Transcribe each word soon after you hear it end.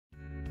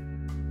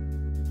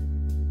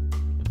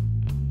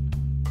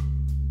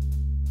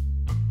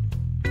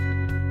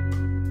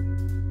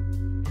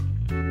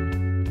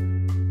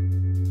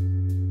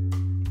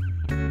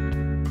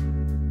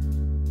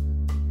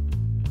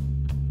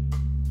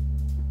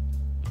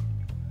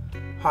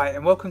Hi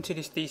and welcome to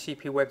this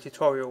DCP web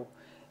tutorial.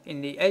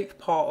 In the 8th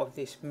part of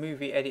this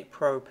Movie Edit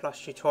Pro Plus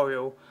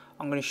tutorial,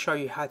 I'm going to show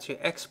you how to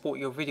export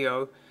your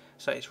video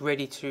so it's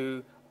ready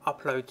to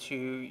upload to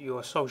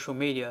your social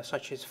media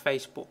such as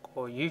Facebook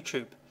or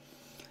YouTube.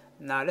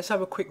 Now let's have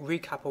a quick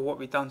recap of what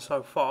we've done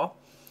so far.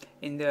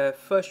 In the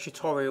first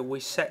tutorial we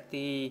set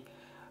the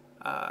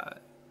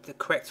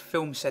correct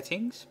film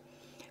settings.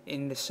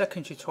 In the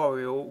second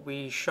tutorial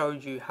we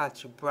showed you how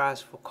to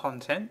browse for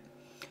content.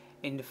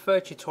 In the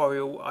third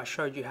tutorial I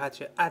showed you how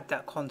to add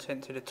that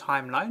content to the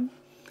timeline,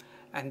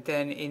 and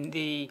then in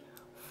the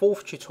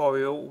fourth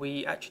tutorial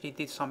we actually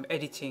did some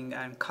editing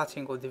and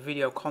cutting of the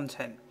video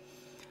content.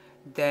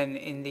 Then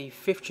in the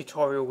fifth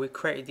tutorial we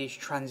created these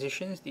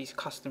transitions, these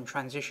custom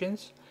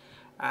transitions,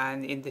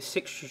 and in the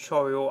sixth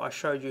tutorial I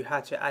showed you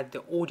how to add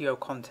the audio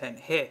content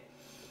here.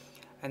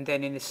 And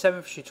then in the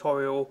seventh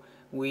tutorial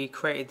we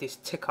created this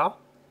ticker,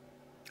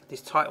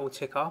 this title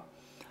ticker.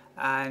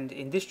 And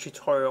in this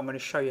tutorial I'm going to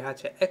show you how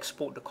to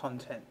export the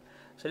content.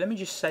 So let me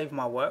just save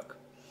my work,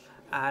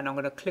 and I'm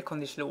going to click on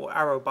this little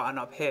arrow button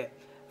up here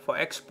for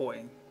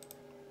exporting.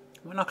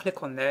 When I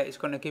click on there, it's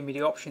going to give me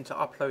the option to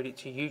upload it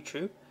to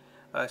YouTube,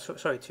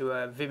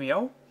 to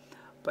Vimeo,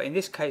 but in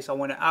this case I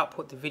want to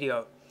output the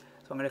video.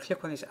 So I'm going to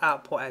click on this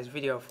output as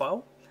video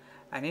file,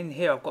 and in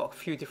here I've got a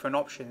few different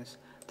options.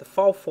 The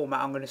file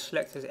format I'm going to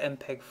select as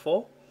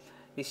MPEG-4.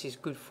 This is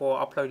good for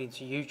uploading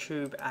to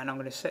YouTube, and I'm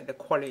going to set the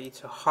quality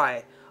to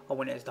high. I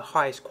want it as the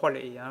highest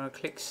quality. I'm going to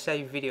click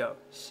Save Video,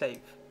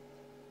 Save.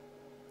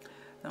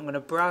 I'm going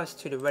to browse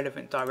to the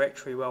relevant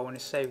directory where I want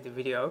to save the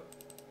video,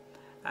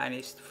 and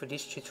it's for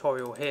this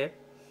tutorial here.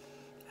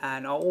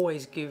 And I'll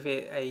always give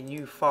it a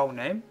new file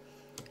name,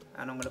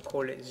 and I'm going to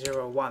call it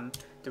 01.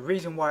 The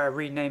reason why I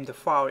renamed the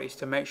file is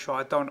to make sure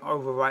I don't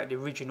overwrite the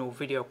original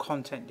video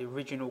content, the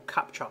original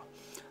capture.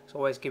 So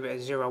always give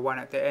it a 01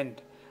 at the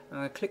end. I'm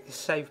going to click the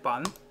Save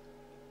button,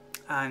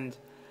 and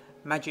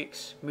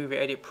Magix Movie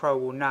Edit Pro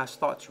will now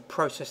start to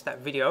process that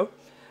video,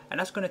 and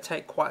that's going to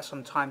take quite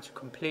some time to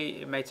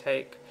complete. It may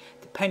take,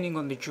 depending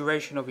on the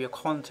duration of your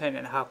content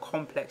and how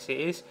complex it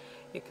is,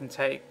 it can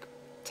take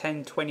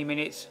 10-20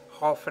 minutes,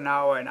 half an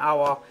hour, an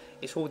hour.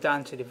 It's all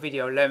down to the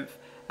video length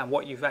and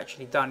what you've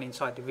actually done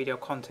inside the video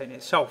content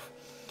itself.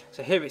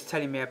 So here it's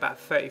telling me about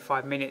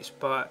 35 minutes,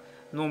 but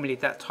normally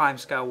that time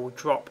scale will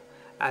drop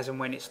as and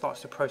when it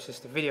starts to process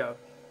the video.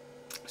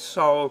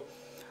 So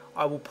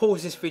I will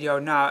pause this video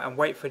now and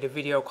wait for the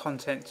video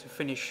content to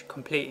finish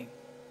completing.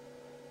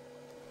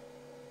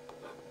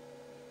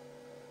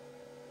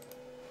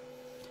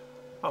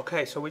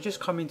 Okay, so we're just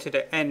coming to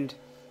the end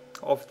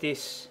of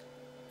this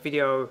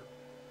video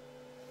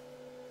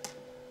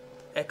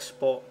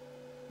export,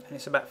 and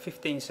it's about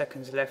 15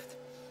 seconds left.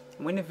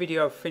 And when the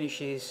video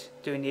finishes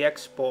doing the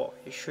export,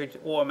 it should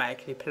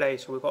automatically play,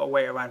 so we've got to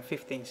wait around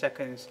 15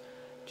 seconds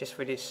just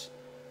for this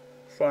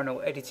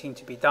final editing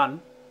to be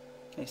done.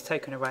 It's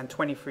taken around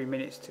 23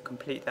 minutes to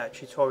complete that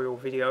tutorial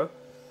video,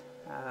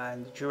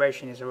 and the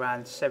duration is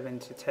around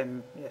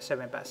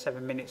about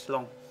 7 minutes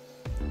long.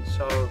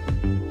 So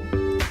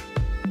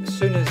as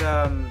soon as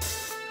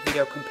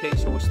video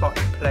completes, it will start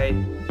to play.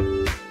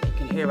 You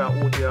can hear our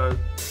audio,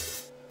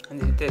 and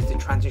there's the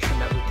transition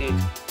that we did.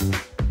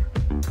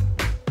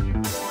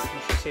 You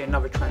should see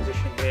another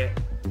transition here.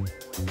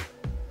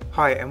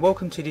 Hi and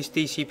welcome to this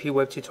DCP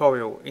web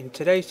tutorial. In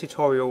today's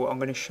tutorial I'm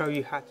going to show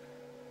you how to,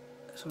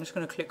 so I'm just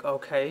going to click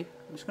OK.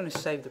 I'm just going to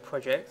save the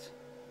project,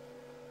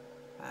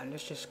 and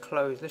let's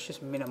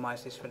just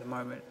minimize this for the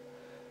moment.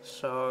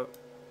 So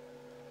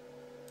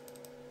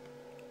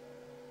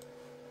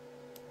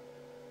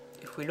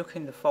if we look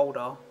in the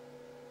folder,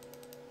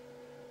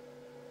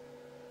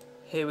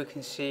 here we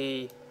can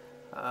see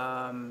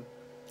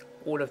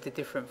all of the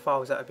different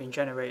files that have been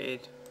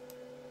generated,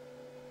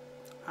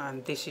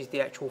 and this is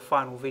the actual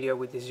final video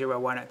with the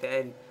 01 at the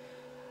end.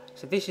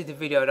 So this is the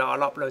video that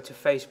I'll upload to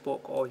Facebook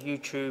or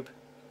YouTube,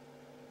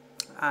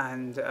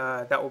 and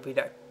that will be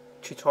that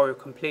tutorial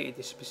completed,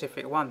 this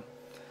specific one.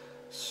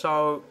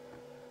 So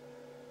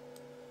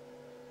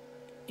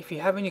if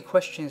you have any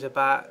questions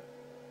about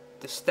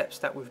the steps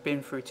that we've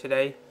been through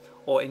today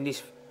or in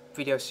this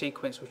video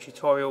sequence of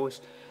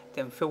tutorials,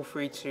 then feel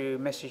free to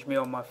message me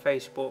on my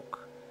Facebook,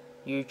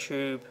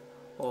 YouTube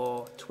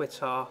or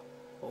Twitter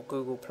or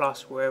Google+,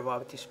 wherever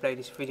I display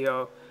this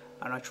video,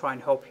 and I try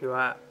and help you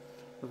out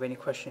with any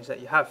questions that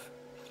you have.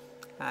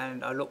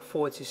 And I look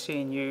forward to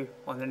seeing you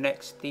on the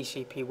next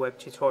DCP web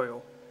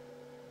tutorial.